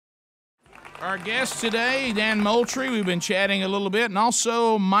Our guest today, Dan Moultrie. We've been chatting a little bit, and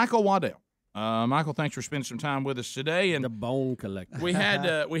also Michael Waddell. Michael, thanks for spending some time with us today. And the Bone Collector. we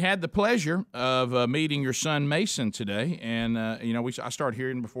had the pleasure of meeting your son Mason today, and I started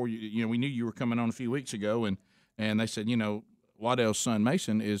hearing before we knew you were coming on a few weeks ago, and they said Waddell's son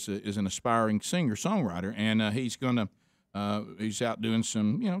Mason is an aspiring singer songwriter, and he's out doing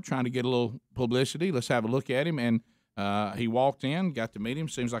some trying to get a little publicity. Let's have a look at him. And he walked in, got to meet him.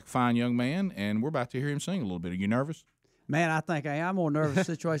 Seems like a fine young man, and we're about to hear him sing a little bit. Are you nervous? Man, I think I'm more nervous in a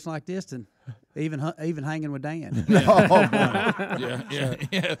situation like this than even hanging with Dan. Yeah.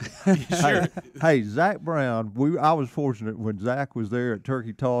 Sure. Hey, Zach Brown. I was fortunate when Zach was there at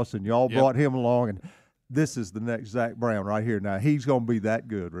Turkey Toss, and y'all brought him along, and this is the next Zach Brown right here. Now he's going to be that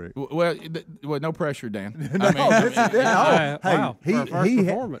good, Rick. Well, no pressure, Dan.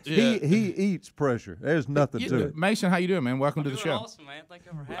 He eats pressure. There's nothing to it. Mason, how you doing, man? Welcome to the show. Awesome, man. Thank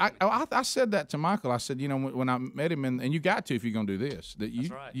you for having me. I said that to Michael. I said, when I met him, and you got to if you're going to do this. That's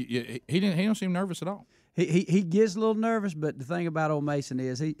right. He don't seem nervous at all. He gets a little nervous, but the thing about old Mason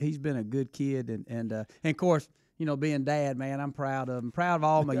is he's been a good kid, and of course, being dad, man, I'm proud of him. Proud of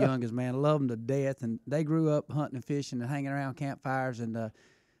all my youngest, man. I love them to death, and they grew up hunting and fishing and hanging around campfires, and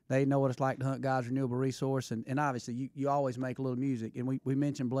they know what it's like to hunt God's renewable resource. And obviously, you always make a little music. And we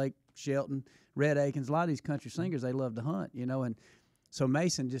mentioned Blake Shelton, Red Akins, a lot of these country singers, they love to hunt, and so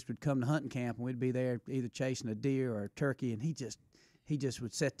Mason just would come to hunting camp, and we'd be there either chasing a deer or a turkey, and he just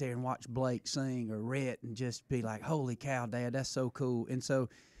would sit there and watch Blake sing or Rhett and just be like, holy cow, Dad, that's so cool. And so,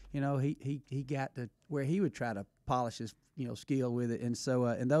 he got to where he would try to polish his, skill with it. And so,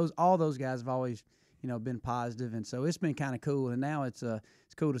 all those guys have always, been positive. And so it's been kind of cool. And now it's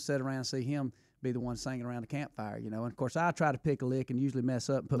cool to sit around and see him be the one singing around the campfire, And of course, I try to pick a lick and usually mess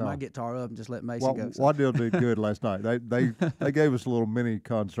up and put my guitar up and just let Mason go. So. Waddell did good last night. They gave us a little mini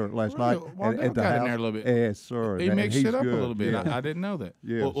concert last night at the house. In there a little bit. Yes, sir. He mixed it up a little bit. Yeah. I didn't know that.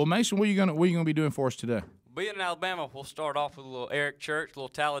 Yes. Well, Mason, what are you gonna be doing for us today? Being in Alabama, we'll start off with a little Eric Church, a little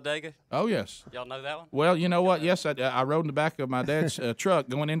Talladega. Oh, yes. Y'all know that one? Well, you know what? Yes, I rode in the back of my dad's truck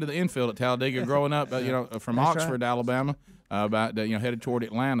going into the infield at Talladega growing up, from Oxford, Alabama. Headed toward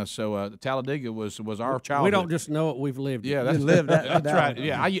Atlanta. So Talladega was our childhood. We don't just know it; we've lived it. Yeah, that's right.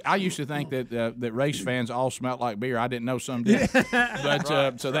 Yeah, I used to think that race fans all smelled like beer. I didn't know some did.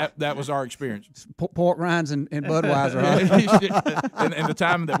 But so that was our experience. Pork rinds and Budweiser. Right? and the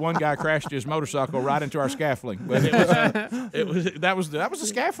time that one guy crashed his motorcycle right into our scaffolding. But that was the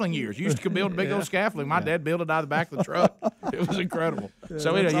scaffolding years. You used to build a big old scaffolding. My dad built it out of the back of the truck. It was incredible.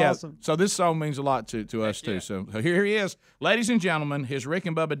 So awesome. So this song means a lot to us too. So here he is. Ladies and gentlemen, his Rick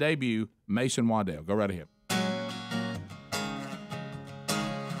and Bubba debut, Mason Waddell. Go right ahead.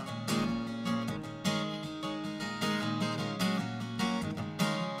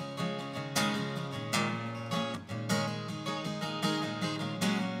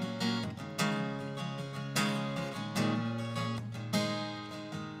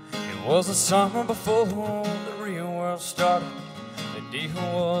 It was the summer before the real world started. The deal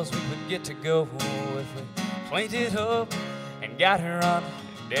was we would get to go if we cleaned it up and got her on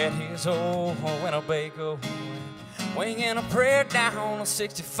Daddy's old Winnebago. Winging a prayer down on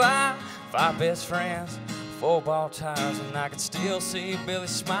 65, 5 best friends, 4 ball tires, and I could still see Billy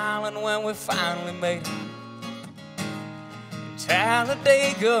smiling when we finally made it. In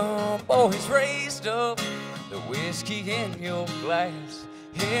Talladega, boys raised up the whiskey in your glass.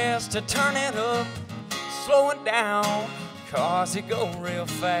 Here's to turn it up, slow it down, cars they go real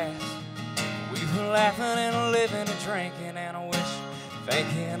fast. We were laughing and living and drinking, and I wish,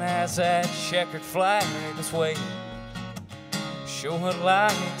 thinking as that checkered flag was waving, sure would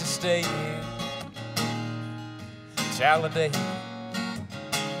like to stay in Talladega.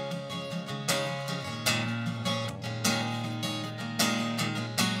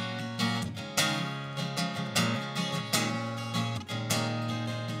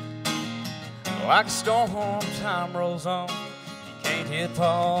 Like a storm, time rolls on. You can't hit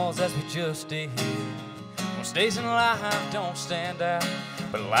pause as we just did. Most days in life don't stand out,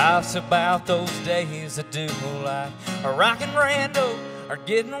 but life's about those days that do, like a rockin' rando or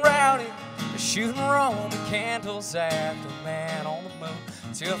getting rowdy, or shooting Roman candles at the man on the moon,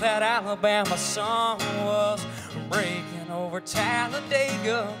 till that Alabama sun was breaking over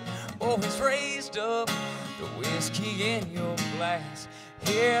Talladega. Boys raised up the whiskey in your glass.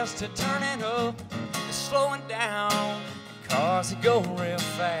 Here's to turning up and slowing down, cars that go real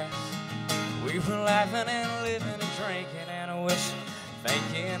fast. We were laughing and living and drinking, and I wish,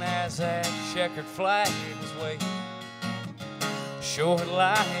 thinking as that checkered flag was waving, sure would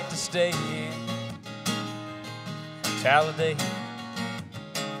like to stay in Talladega.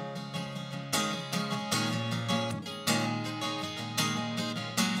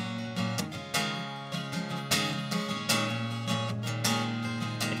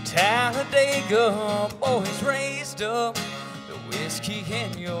 Talladega boys raised up, the whiskey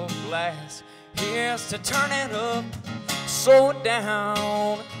in your glass. Here's to turn it up, slow it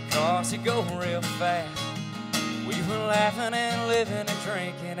down, cause it go real fast. We were laughing and living and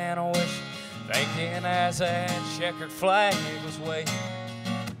drinking, and I wish, thinking as that checkered flag was waving,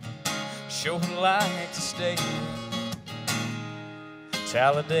 sure would like to stay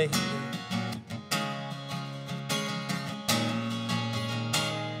Talladega.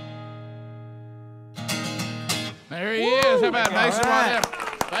 There he is. How about Mason Waddell?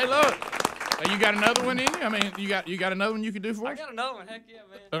 Hey, look. You got another one in you? I mean, you got another one you could do for us? I got another one. Heck yeah,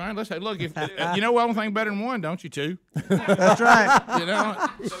 man. All right, let's say, look, if you know one thing better than one, don't you, two? That's right. You know,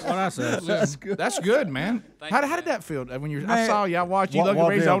 What I said. that's good, man. How did that feel when you? I saw you. I watched you. Waddell,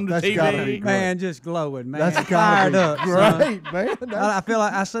 Looking on the that's gotta be TV. great. Man, just glowing, man. That's fired up. son. Great, man. I feel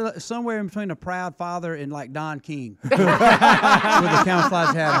like I see somewhere in between a proud father and like Don King with a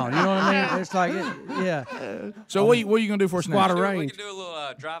camouflage hat on. You know what I mean? It's like, yeah. So what are you gonna do for us now? Squad of We range. can do a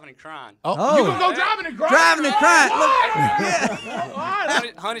little driving and crying. Oh, you gonna go driving and crying? Driving and crying.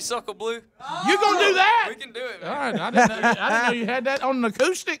 Look, Honeysuckle blue. You gonna do that? We can do it, All man. right, I didn't know you had that on an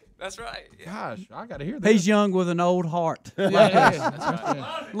acoustic. That's right. Yeah. Gosh, I gotta hear that. he's young with an old heart. yeah, that's right,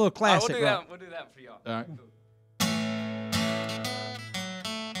 yeah. A little classic We'll do rock. that. We'll do that for y'all. All right.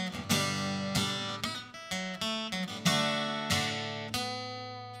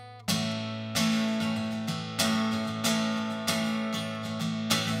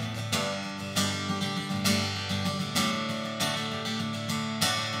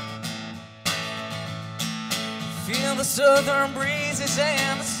 Feel the southern breezes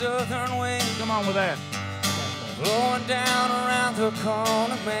and the southern wind Come on with that. blowing down around the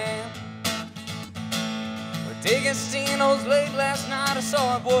corner, man. We're digging Stino's late last night. I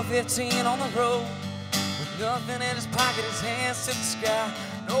saw a boy 15 on the road with nothing in his pocket, his hands to the sky,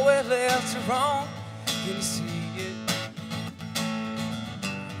 nowhere left to roam. Can you see it?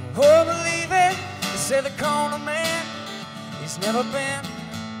 Oh, believe it. They say the corner man, he's never been.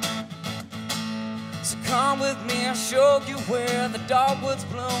 So come with me, I'll show you where the dogwoods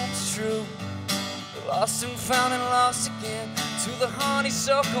blooms true. Lost and found and lost again to the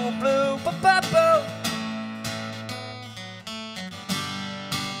honeysuckle blue. Ba-ba-bo.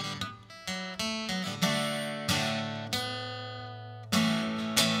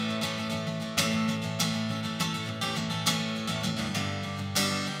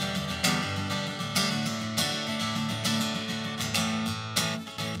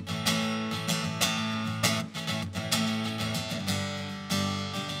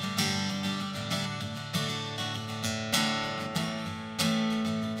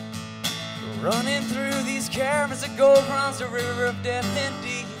 Running through these caverns of gold runs the river of death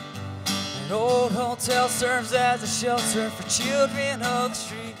indeed. An old hotel serves as a shelter for children of the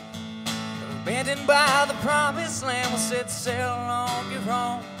street. Abandoned by the promised land, will set sail on your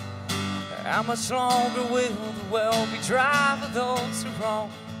own. How much longer will the well be dry for those who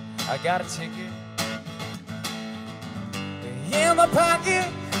roam? I got a ticket in my pocket.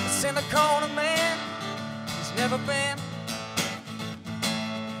 It's in the corner, man. He's never been.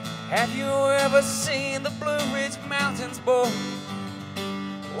 Have you ever seen the Blue Ridge Mountains, boy?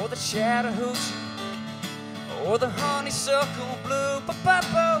 Or the Chattahoochee? Or the honeysuckle blue?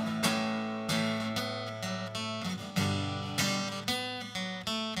 Ba-ba-bo.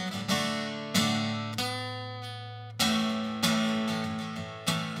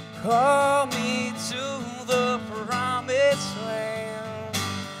 Call me to the promised land.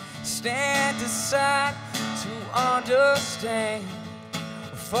 Stand aside to understand.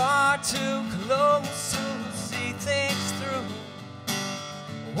 Far too close to see things through.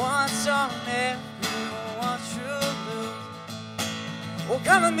 Once on everyone should lose. Well,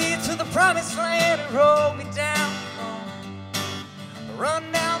 come with me to the promised land and roll me down.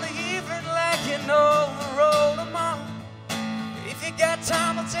 Run down the evening like you know the road I'm on. If you got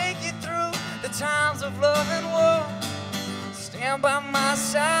time, I'll take you through the times of love and war. Stand by my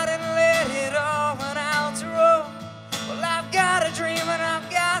side and let it all run out to roll. Well, I've got a dream and I've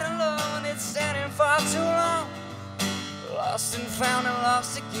got a love, and it's standing far too long. Lost and found and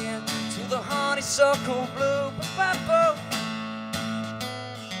lost again to the honeysuckle blue. Ba-ba-bo.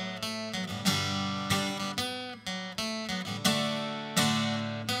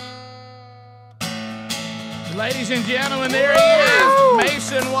 Ladies and gentlemen, there he is,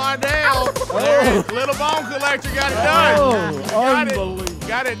 Mason Waddell. There he is. Little Bone Collector got it done.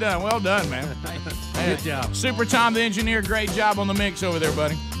 Got it done. Well done, man. Good job. Super Tom, the engineer, great job on the mix over there,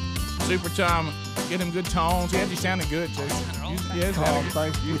 buddy. Super Tom Get him good tones. Yeah, you sounded good too. Yeah, Oh,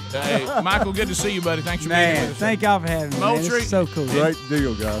 thank you. Hey, Michael, good to see you, buddy. Thanks for being Man, with us. thank y'all for having me. Man. This Moultrie. is so cool. Great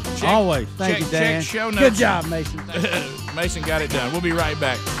deal, guys. Always. Thank you, Dan. Check show notes. Good job, Mason. Mason got it done. We'll be right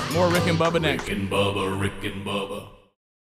back. More Rick and Bubba next. Rick and Bubba, Rick and Bubba.